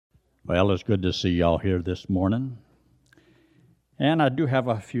Well, it's good to see y'all here this morning. And I do have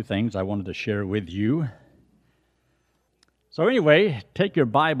a few things I wanted to share with you. So anyway, take your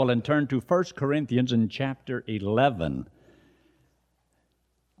Bible and turn to 1 Corinthians in chapter 11.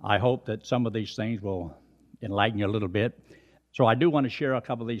 I hope that some of these things will enlighten you a little bit. So I do want to share a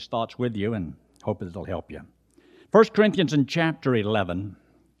couple of these thoughts with you and hope it'll help you. 1 Corinthians in chapter 11,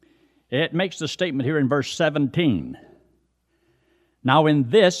 it makes the statement here in verse 17. Now in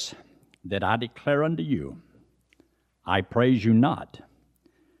this that I declare unto you, I praise you not,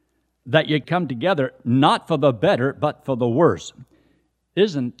 that ye come together not for the better, but for the worse.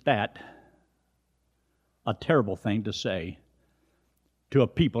 Isn't that a terrible thing to say to a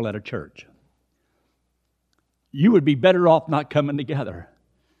people at a church? You would be better off not coming together.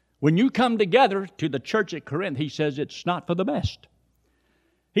 When you come together to the church at Corinth, he says it's not for the best.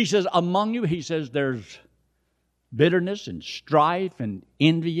 He says among you, he says there's bitterness and strife and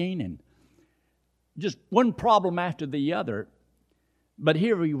envying and just one problem after the other. But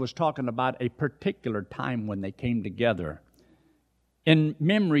here he was talking about a particular time when they came together in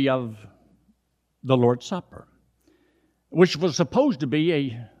memory of the Lord's Supper, which was supposed to be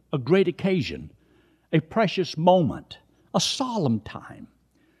a great occasion, a precious moment, a solemn time,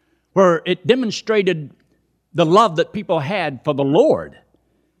 where it demonstrated the love that people had for the Lord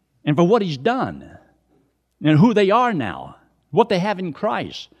and for what He's done and who they are now, what they have in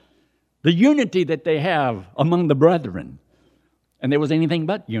Christ, the unity that they have among the brethren. And there was anything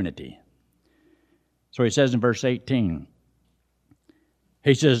but unity. So he says in verse 18,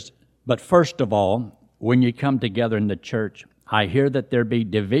 he says, but first of all, when you come together in the church, I hear that there be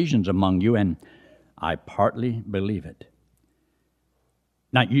divisions among you, and I partly believe it.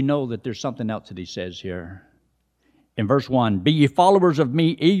 Now, you know that there's something else that he says here. In verse 1, be ye followers of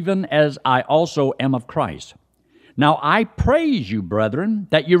me, even as I also am of Christ. Now I praise you, brethren,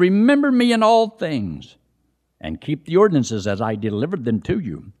 that you remember me in all things, and keep the ordinances as I delivered them to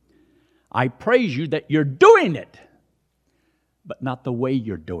you. I praise you that you're doing it, but not the way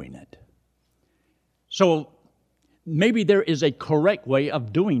you're doing it. So maybe there is a correct way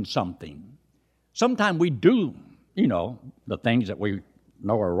of doing something. Sometimes we do, the things that we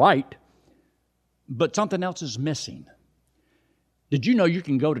know are right, but something else is missing. Did you know you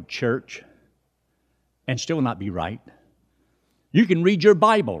can go to church and still not be right? You can read your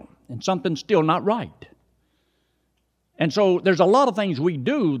Bible and something's still not right. And so there's a lot of things we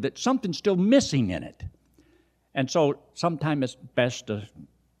do that something's still missing in it. And so sometimes it's best to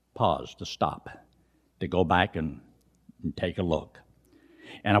pause, to stop, to go back and take a look.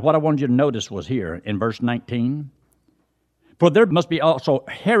 And what I wanted you to notice was here in verse 19, for there must be also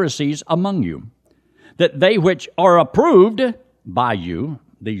heresies among you, that they which are approved by you,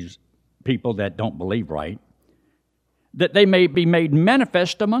 these people that don't believe right, that they may be made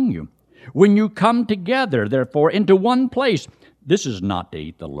manifest among you. When you come together, therefore, into one place, this is not to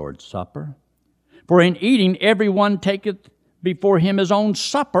eat the Lord's Supper. For in eating, every one taketh before him his own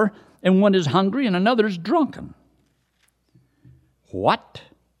supper, and one is hungry, and another is drunken. What?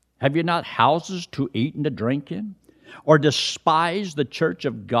 Have you not houses to eat and to drink in? Or despise the church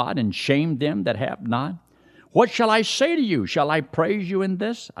of God, and shame them that have not? What shall I say to you? Shall I praise you in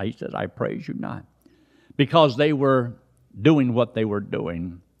this? He says, I praise you not. Because they were doing what they were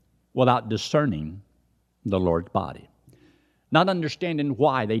doing without discerning the Lord's body. Not understanding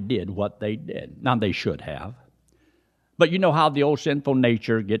why they did what they did. Now, they should have. But you know how the old sinful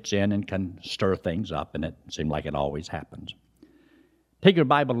nature gets in and can stir things up, and it seems like it always happens. Take your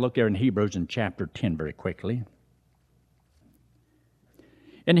Bible and look there in Hebrews in chapter 10 very quickly.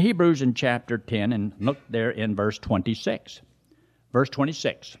 In Hebrews in chapter 10, and look there in verse 26. Verse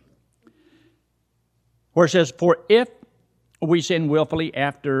 26. Where it says, for if we sin willfully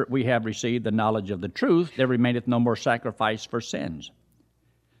after we have received the knowledge of the truth, there remaineth no more sacrifice for sins.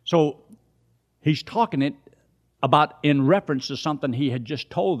 So he's talking it about in reference to something he had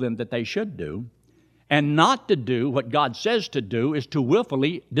just told them that they should do. And not to do what God says to do is to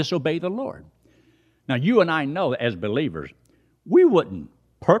willfully disobey the Lord. Now you and I know as believers, we wouldn't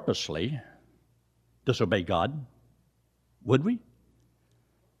purposely disobey God, would we?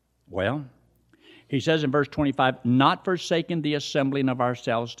 Well, he says in verse 25, not forsaking the assembling of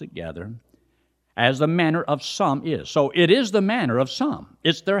ourselves together, as the manner of some is. So it is the manner of some.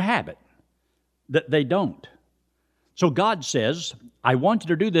 It's their habit that they don't. So God says, I want you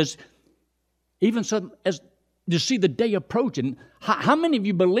to do this, even so as you see the day approaching. How many of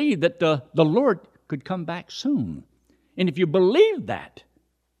you believe that the Lord could come back soon? And if you believe that,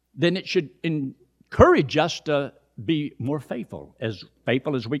 then it should encourage us to be more faithful as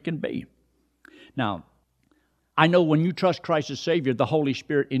we can be. Now, I know when you trust Christ as Savior, the Holy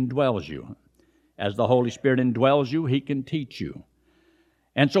Spirit indwells you. As the Holy Spirit indwells you, He can teach you.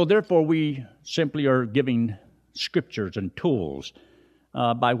 And so therefore we simply are giving scriptures and tools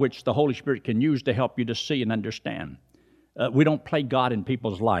by which the Holy Spirit can use to help you to see and understand. We don't play God in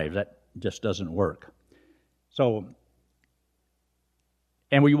people's lives. That just doesn't work. So,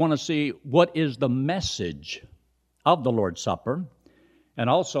 and we want to see what is the message of the Lord's Supper, and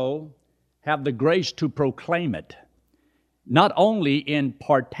also have the grace to proclaim it, not only in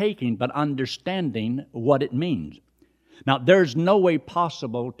partaking, but understanding what it means. Now, there's no way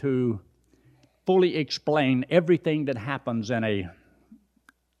possible to fully explain everything that happens in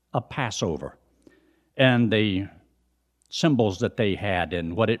a Passover and the symbols that they had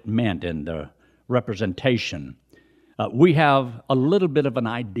and what it meant and the representation. We have a little bit of an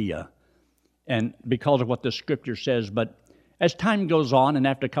idea, and because of what the Scripture says, but as time goes on and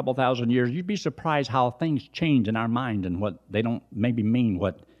after a couple thousand years, you'd be surprised how things change in our mind and what they don't maybe mean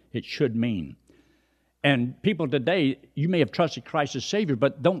what it should mean. And people today, you may have trusted Christ as Savior,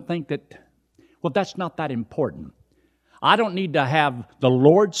 but don't think that, well, that's not that important. I don't need to have the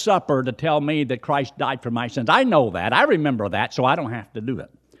Lord's Supper to tell me that Christ died for my sins. I know that. I remember that, so I don't have to do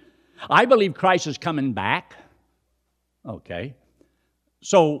it. I believe Christ is coming back. Okay.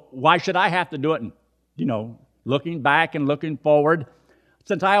 So why should I have to do it? And, looking back and looking forward.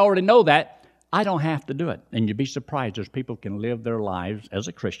 Since I already know that, I don't have to do it. And you'd be surprised as people can live their lives as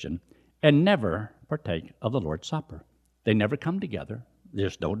a Christian and never partake of the Lord's Supper. They never come together. They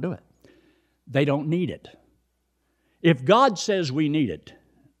just don't do it. They don't need it. If God says we need it,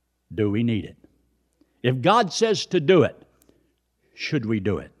 do we need it? If God says to do it, should we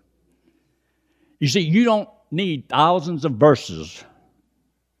do it? You see, you don't need thousands of verses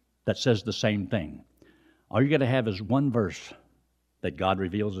that says the same thing. All you got to have is one verse that God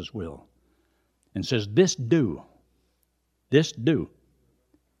reveals His will and says, this do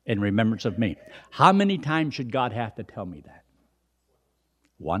in remembrance of me. How many times should God have to tell me that?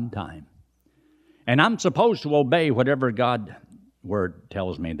 One time. And I'm supposed to obey whatever God's Word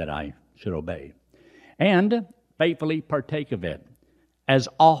tells me that I should obey. And faithfully partake of it as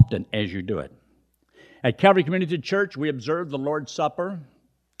often as you do it. At Calvary Community Church, we observe the Lord's Supper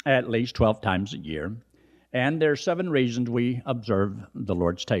at least 12 times a year. And there are 7 reasons we observe the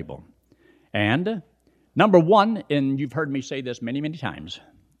Lord's table. And number 1, and you've heard me say this many, many times,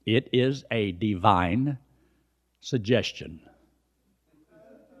 it is a divine suggestion.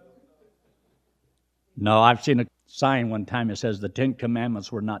 No, I've seen a sign one time that says the 10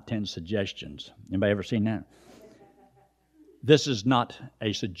 Commandments were not 10 suggestions. Anybody ever seen that? This is not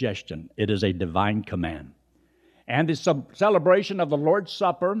a suggestion. It is a divine command. And the celebration of the Lord's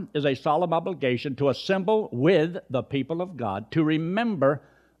Supper is a solemn obligation to assemble with the people of God to remember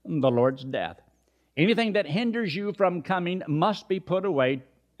the Lord's death. Anything that hinders you from coming must be put away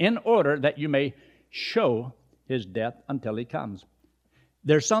in order that you may show His death until He comes.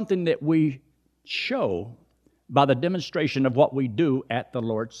 There's something that we show by the demonstration of what we do at the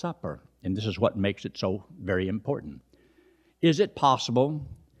Lord's Supper. And this is what makes it so very important. Is it possible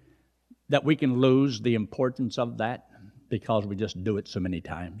that we can lose the importance of that because we just do it so many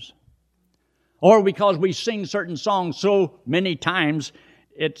times? Or because we sing certain songs so many times,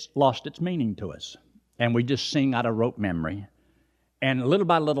 it's lost its meaning to us. And we just sing out of rote memory. And little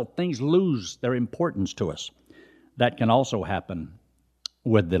by little, things lose their importance to us. That can also happen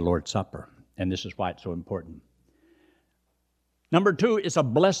with the Lord's Supper. And this is why it's so important. Number 2, it's a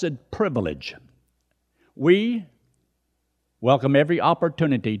blessed privilege. We welcome every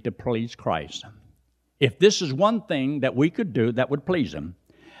opportunity to please Christ. If this is one thing that we could do that would please Him,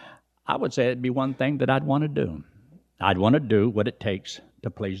 I would say it'd be one thing that I'd want to do. I'd want to do what it takes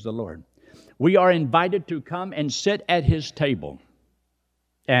to please the Lord. We are invited to come and sit at His table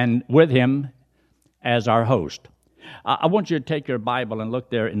and with Him as our host. I want you to take your Bible and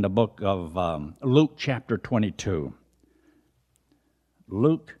look there in the book of Luke chapter 22.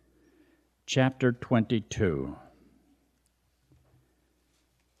 Luke chapter 22.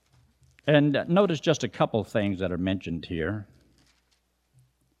 And notice just a couple things that are mentioned here.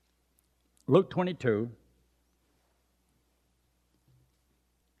 Luke 22.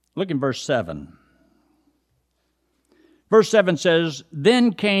 Look in verse 7. Verse 7 says,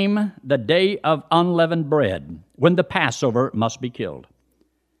 "Then came the day of unleavened bread, when the Passover must be killed.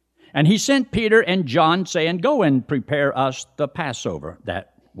 And He sent Peter and John, saying, Go and prepare us the Passover,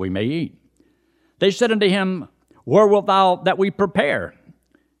 that we may eat. They said unto Him, Where wilt thou that we prepare?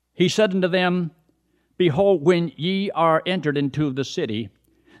 He said unto them, Behold, when ye are entered into the city,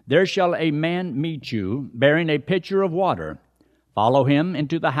 there shall a man meet you, bearing a pitcher of water. Follow him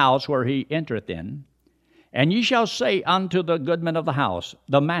into the house where he entereth in. And ye shall say unto the goodman of the house,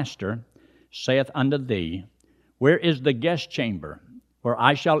 The master saith unto thee, Where is the guest chamber, where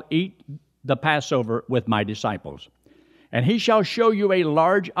I shall eat the Passover with my disciples? And he shall show you a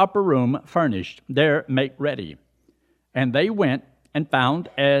large upper room furnished, there make ready. And they went and found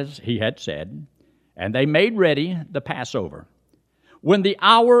as he had said, and they made ready the Passover. When the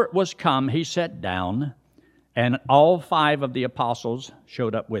hour was come, he sat down, and all 5 of the apostles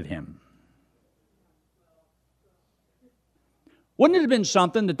showed up with him. Wouldn't it have been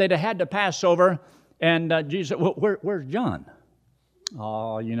something that they'd have had the Passover, and Jesus said, well, where's John?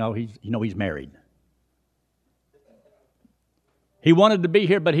 Oh, he's married. He wanted to be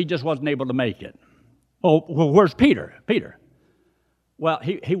here, but he just wasn't able to make it. Oh, well, where's Peter? Well,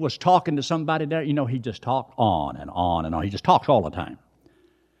 he was talking to somebody there. He just talked on and on and on. He just talks all the time.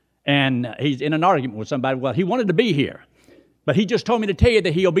 And he's in an argument with somebody. Well, he wanted to be here, but he just told me to tell you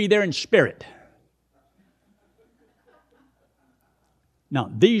that he'll be there in spirit. Now,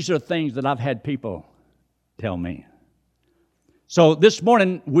 these are things that I've had people tell me. So this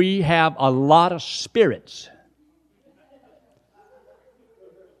morning, we have a lot of spirits.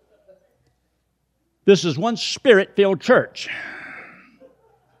 This is one spirit-filled church.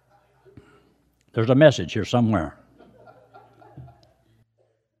 There's a message here somewhere.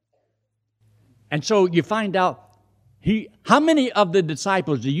 And so you find out, how many of the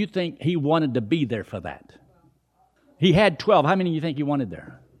disciples do you think he wanted to be there for that? He had 12. How many do you think he wanted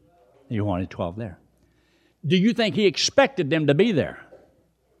there? He wanted 12 there. Do you think he expected them to be there?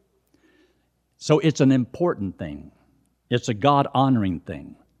 So it's an important thing. It's a God-honoring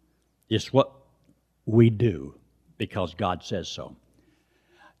thing. It's what we do because God says so.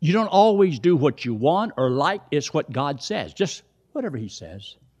 You don't always do what you want or like. It's what God says. Just whatever he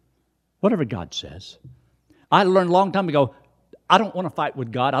says. Whatever God says. I learned a long time ago, I don't want to fight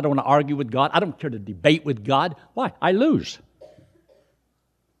with God. I don't want to argue with God. I don't care to debate with God. Why? I lose.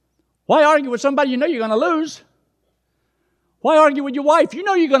 Why argue with somebody you know you're going to lose? Why argue with your wife? You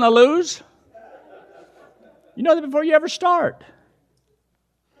know you're going to lose. You know that before you ever start.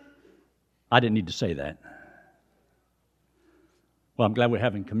 I didn't need to say that. Well, I'm glad we're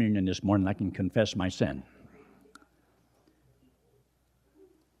having communion this morning. I can confess my sin.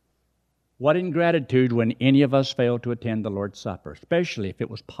 What ingratitude when any of us fail to attend the Lord's Supper, especially if it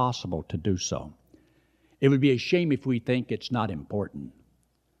was possible to do so. It would be a shame if we think it's not important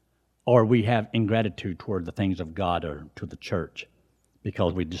or we have ingratitude toward the things of God or to the church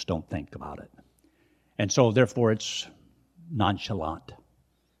because we just don't think about it. And so, therefore, it's nonchalant.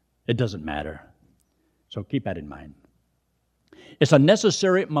 It doesn't matter. So keep that in mind. It's a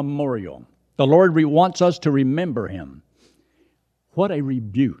necessary memorial. The Lord wants us to remember Him. What a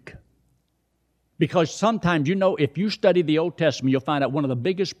rebuke. Because sometimes, if you study the Old Testament, you'll find out one of the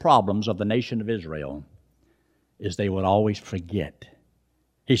biggest problems of the nation of Israel is they would always forget.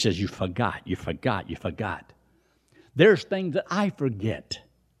 He says, you forgot. There's things that I forget.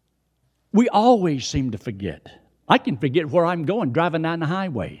 We always seem to forget. I can forget where I'm going driving down the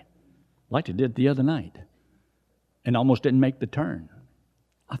highway, like I did the other night, and almost didn't make the turn.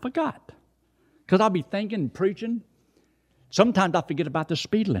 I forgot. Because I'll be thinking, preaching. Sometimes I forget about the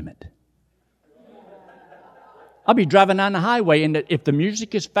speed limit. I'll be driving down the highway, and if the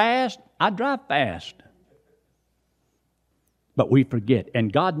music is fast, I drive fast. But we forget,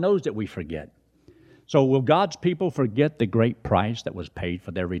 and God knows that we forget. So will God's people forget the great price that was paid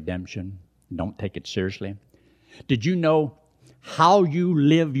for their redemption? Don't take it seriously. Did you know how you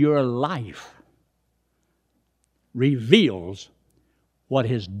live your life reveals what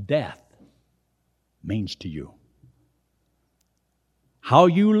His death means to you? How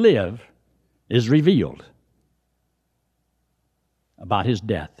you live is revealed about His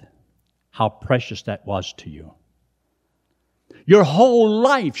death, how precious that was to you. Your whole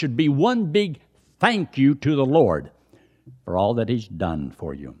life should be one big thank you to the Lord for all that He's done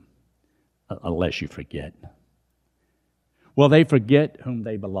for you, unless you forget. Will they forget whom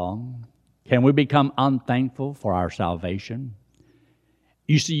they belong? Can we become unthankful for our salvation?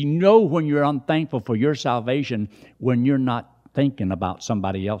 You see, when you're unthankful for your salvation when you're not thinking about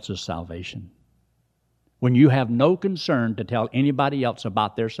somebody else's salvation. When you have no concern to tell anybody else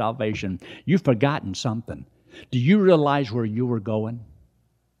about their salvation, you've forgotten something. Do you realize where you were going?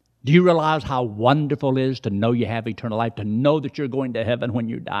 Do you realize how wonderful it is to know you have eternal life, to know that you're going to heaven when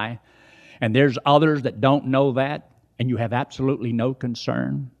you die? And there's others that don't know that, and you have absolutely no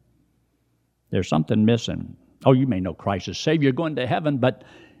concern. There's something missing. Oh, you may know Christ as Savior, you're going to heaven, but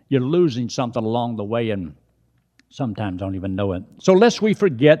you're losing something along the way and sometimes don't even know it. So lest we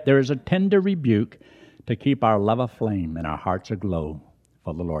forget, there is a tender rebuke to keep our love aflame and our hearts aglow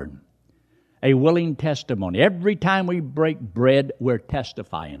for the Lord. a willing testimony. Every time we break bread, we're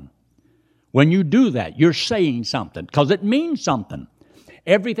testifying. When you do that, you're saying something because it means something.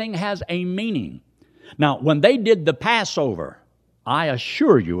 Everything has a meaning. Now, when they did the Passover, I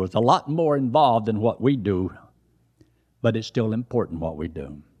assure you it was a lot more involved than what we do, but it's still important what we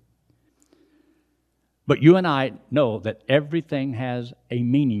do. But you and I know that everything has a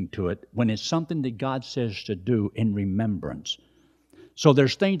meaning to it when it's something that God says to do in remembrance. So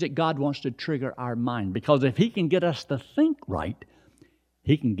there's things that God wants to trigger our mind, because if He can get us to think right,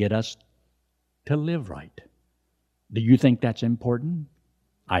 He can get us to live right. Do you think that's important?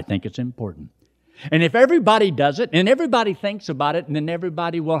 I think it's important. And if everybody does it, and everybody thinks about it, and then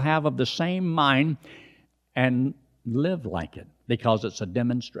everybody will have of the same mind and live like it, because it's a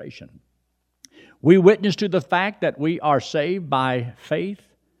demonstration. We witness to the fact that we are saved by faith,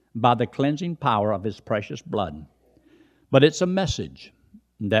 by the cleansing power of His precious blood. But it's a message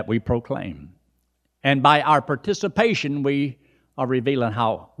that we proclaim. And by our participation, we are revealing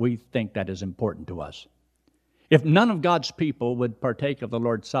how we think that is important to us. If none of God's people would partake of the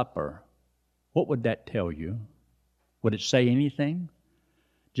Lord's Supper, what would that tell you? Would it say anything?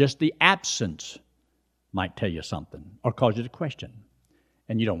 Just the absence might tell you something or cause you to question.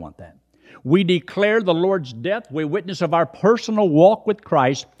 And you don't want that. We declare the Lord's death, we witness of our personal walk with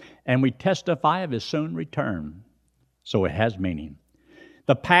Christ, and we testify of His soon return. So it has meaning.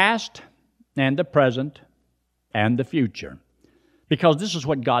 The past and the present and the future. Because this is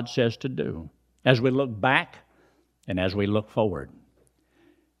what God says to do as we look back and as we look forward.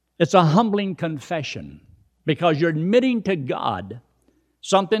 It's a humbling confession because you're admitting to God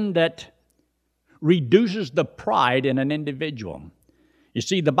something that reduces the pride in an individual. You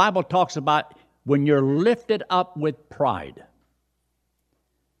see, the Bible talks about when you're lifted up with pride.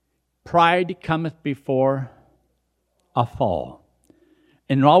 Pride cometh before a fall.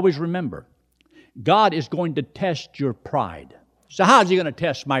 And always remember, God is going to test your pride. So how is He going to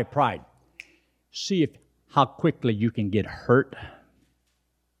test my pride? See how quickly you can get hurt.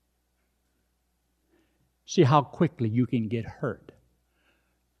 See how quickly you can get hurt.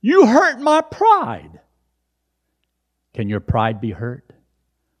 You hurt my pride. Can your pride be hurt?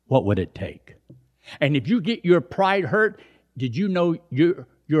 What would it take? And if you get your pride hurt, did you know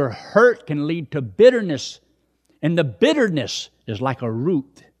your hurt can lead to bitterness? And the bitterness is like a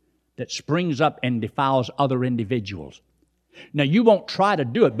root that springs up and defiles other individuals. Now, you won't try to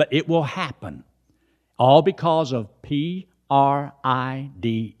do it, but it will happen. All because of pride.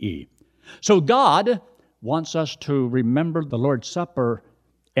 So God wants us to remember the Lord's Supper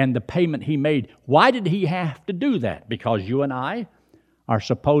and the payment He made. Why did He have to do that? Because you and I are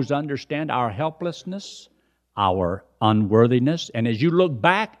supposed to understand our helplessness, our unworthiness, and as you look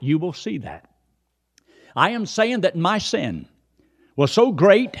back, you will see that. I am saying that my sin was so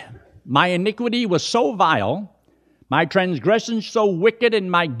great, my iniquity was so vile, my transgression so wicked,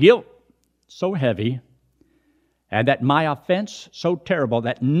 and my guilt so heavy, and that my offense so terrible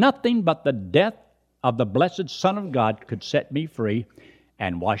that nothing but the death of the blessed Son of God could set me free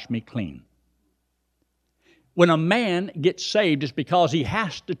and wash me clean. When a man gets saved, it's because he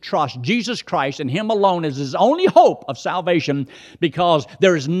has to trust Jesus Christ and Him alone as his only hope of salvation, because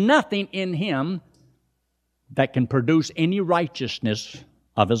there is nothing in him that can produce any righteousness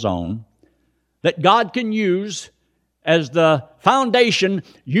of his own that God can use as the foundation.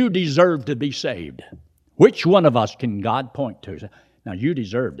 You deserve to be saved. Which one of us can God point to? Now, you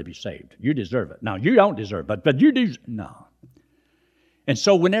deserve to be saved. You deserve it. Now, you don't deserve it, but you do. No. And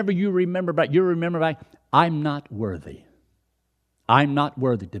so whenever you remember back, I'm not worthy. I'm not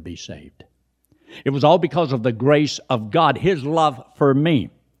worthy to be saved. It was all because of the grace of God, His love for me.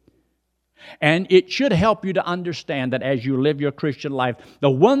 And it should help you to understand that as you live your Christian life, the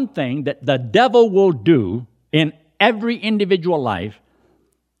one thing that the devil will do in every individual life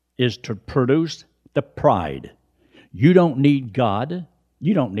is to produce the pride. You don't need God.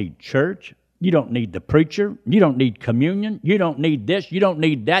 You don't need church. You don't need the preacher. You don't need communion. You don't need this. You don't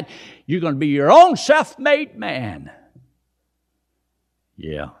need that. You're going to be your own self-made man.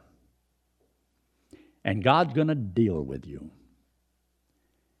 Yeah. And God's going to deal with you.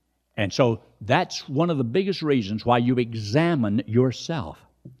 And so that's one of the biggest reasons why you examine yourself,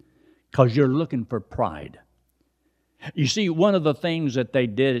 because you're looking for pride. You see, one of the things that they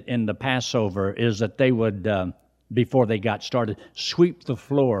did in the Passover is that they would, before they got started, sweep the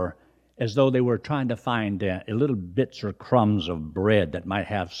floor as though they were trying to find little bits or crumbs of bread that might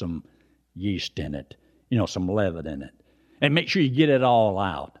have some yeast in it, some leaven in it. And make sure you get it all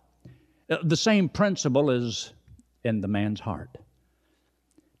out. The same principle is in the man's heart.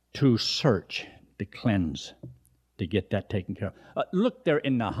 To search, to cleanse, to get that taken care of. Look there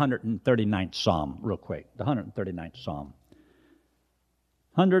in the 139th Psalm real quick. The 139th Psalm.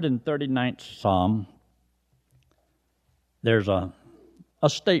 139th Psalm. There's a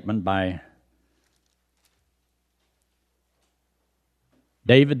statement by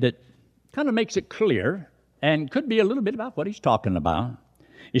David that kind of makes it clear and could be a little bit about what he's talking about.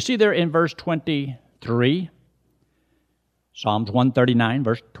 You see there in verse 23, Psalms 139,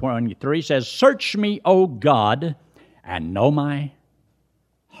 verse 23 says, "Search me, O God, and know my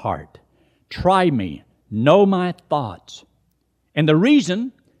heart. Try me, know my thoughts." And the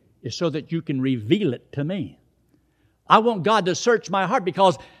reason is so that you can reveal it to me. I want God to search my heart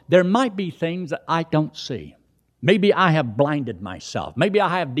because there might be things that I don't see. Maybe I have blinded myself. Maybe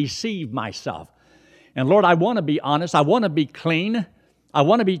I have deceived myself. And Lord, I want to be honest. I want to be clean. I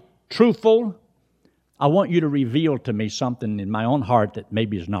want to be truthful. I want you to reveal to me something in my own heart that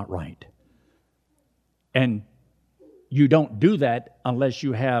maybe is not right. And you don't do that unless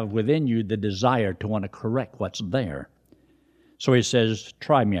you have within you the desire to want to correct what's there. So he says,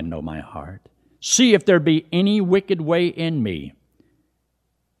 "Try me and know my heart. See if there be any wicked way in me,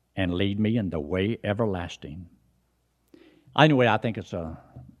 and lead me in the way everlasting." Anyway, I think it's a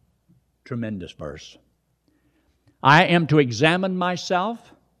tremendous verse. I am to examine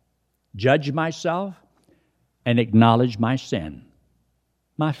myself, judge myself, and acknowledge my sin,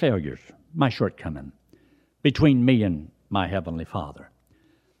 my failures, my shortcoming, between me and my Heavenly Father.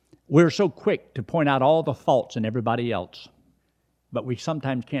 We're so quick to point out all the faults in everybody else, but we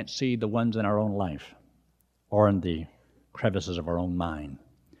sometimes can't see the ones in our own life or in the crevices of our own mind.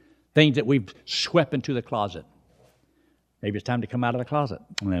 Things that we've swept into the closet. Maybe it's time to come out of the closet.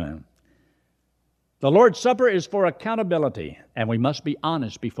 The Lord's Supper is for accountability, and we must be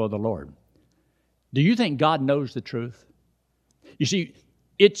honest before the Lord. Do you think God knows the truth? You see,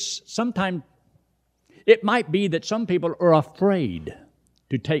 it might be that some people are afraid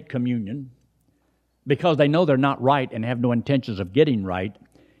to take communion because they know they're not right and have no intentions of getting right,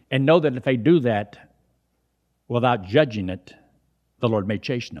 and know that if they do that without judging it, the Lord may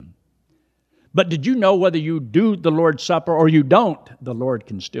chasten them. But did you know whether you do the Lord's Supper or you don't, the Lord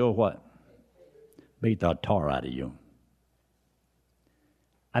can still what? Beat the tar out of you.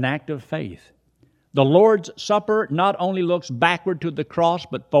 An act of faith. The Lord's Supper not only looks backward to the cross,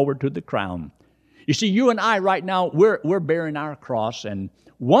 but forward to the crown. You see, you and I right now, we're bearing our cross, and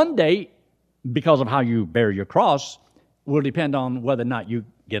one day, because of how you bear your cross, will depend on whether or not you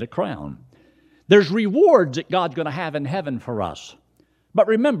get a crown. There's rewards that God's going to have in heaven for us. But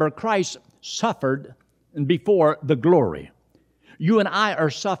remember, Christ suffered before the glory. You and I are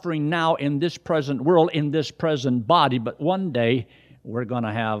suffering now in this present world, in this present body, but one day we're going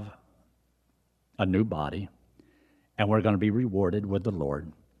to have a new body, and we're going to be rewarded with the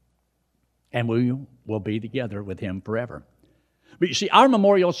Lord, and we will be together with Him forever. But you see, our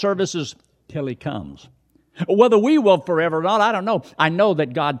memorial service is till He comes. Whether we will forever or not, I don't know. I know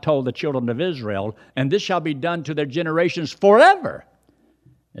that God told the children of Israel, "And this shall be done to their generations forever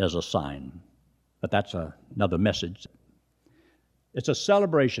as a sign." But that's another message. It's a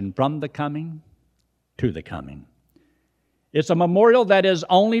celebration from the coming to the coming. It's a memorial that is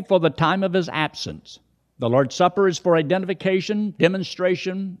only for the time of His absence. The Lord's Supper is for identification,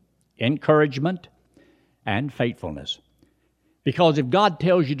 demonstration, encouragement, and faithfulness. Because if God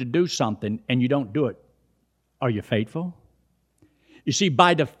tells you to do something and you don't do it, are you faithful? You see,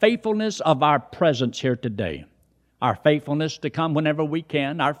 by the faithfulness of our presence here today, our faithfulness to come whenever we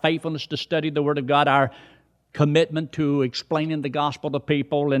can, our faithfulness to study the Word of God, our commitment to explaining the gospel to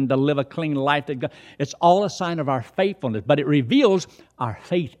people and to live a clean life, it's all a sign of our faithfulness, but it reveals our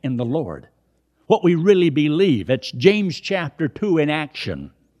faith in the Lord, what we really believe. It's James chapter 2 in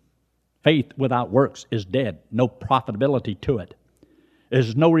action. Faith without works is dead, no profitability to it.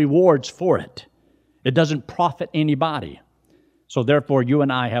 There's no rewards for it. It doesn't profit anybody. So therefore, you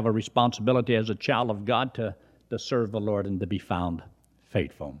and I have a responsibility as a child of God to serve the Lord and to be found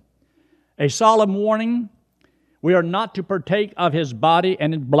faithful. A solemn warning: we are not to partake of His body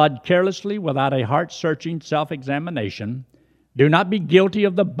and His blood carelessly without a heart-searching self-examination. Do not be guilty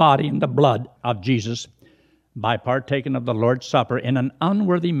of the body and the blood of Jesus by partaking of the Lord's Supper in an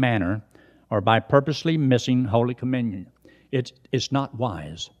unworthy manner or by purposely missing Holy Communion. It's not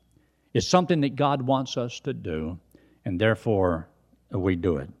wise. It's something that God wants us to do, and therefore we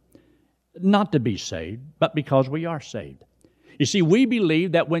do it. Not to be saved, but because we are saved. You see, we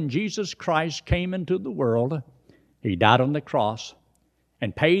believe that when Jesus Christ came into the world, He died on the cross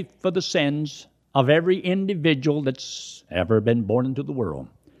and paid for the sins of every individual that's ever been born into the world.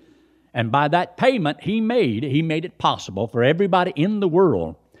 And by that payment He made it possible for everybody in the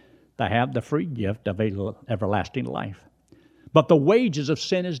world to have the free gift of everlasting life. But the wages of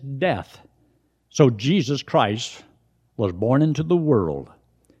sin is death. So Jesus Christ was born into the world.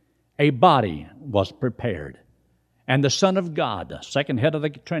 A body was prepared. And the Son of God, the second head of the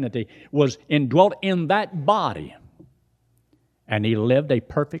Trinity, was indwelt in that body. And he lived a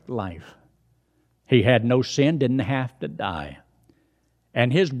perfect life. He had no sin, didn't have to die.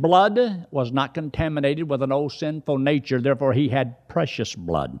 And his blood was not contaminated with an old sinful nature. Therefore, he had precious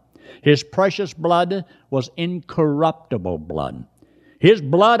blood. His precious blood was incorruptible blood. His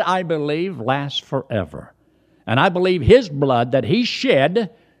blood, I believe, lasts forever. And I believe his blood that he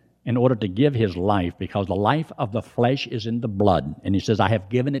shed in order to give his life, because the life of the flesh is in the blood. And he says, I have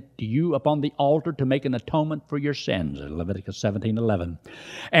given it to you upon the altar to make an atonement for your sins, in Leviticus 17:11.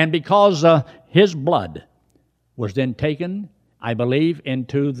 And because his blood was then taken, I believe,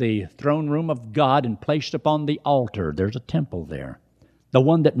 into the throne room of God and placed upon the altar. There's a temple there. The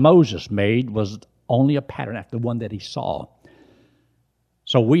one that Moses made was only a pattern after the one that he saw.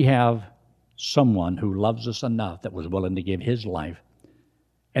 So we have someone who loves us enough that was willing to give his life.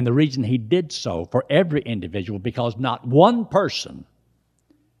 And the reason he did so for every individual, because not one person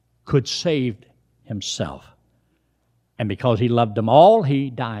could save himself. And because he loved them all, he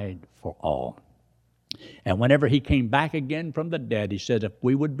died for all. And whenever he came back again from the dead, he said if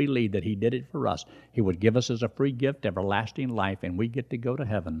we would believe that he did it for us, he would give us as a free gift everlasting life, and we get to go to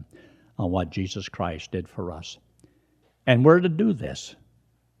heaven on what Jesus Christ did for us. And we're to do this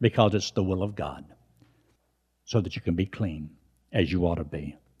because it's the will of God, so that you can be clean as you ought to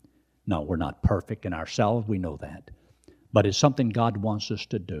be. No, we're not perfect in ourselves, we know that. But it's something God wants us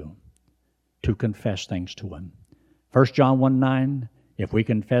to do, to confess things to him. 1 John 1:9, if we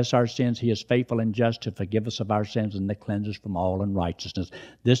confess our sins, he is faithful and just to forgive us of our sins and to cleanse us from all unrighteousness.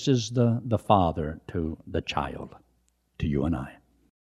 This is the father to the child, to you and I.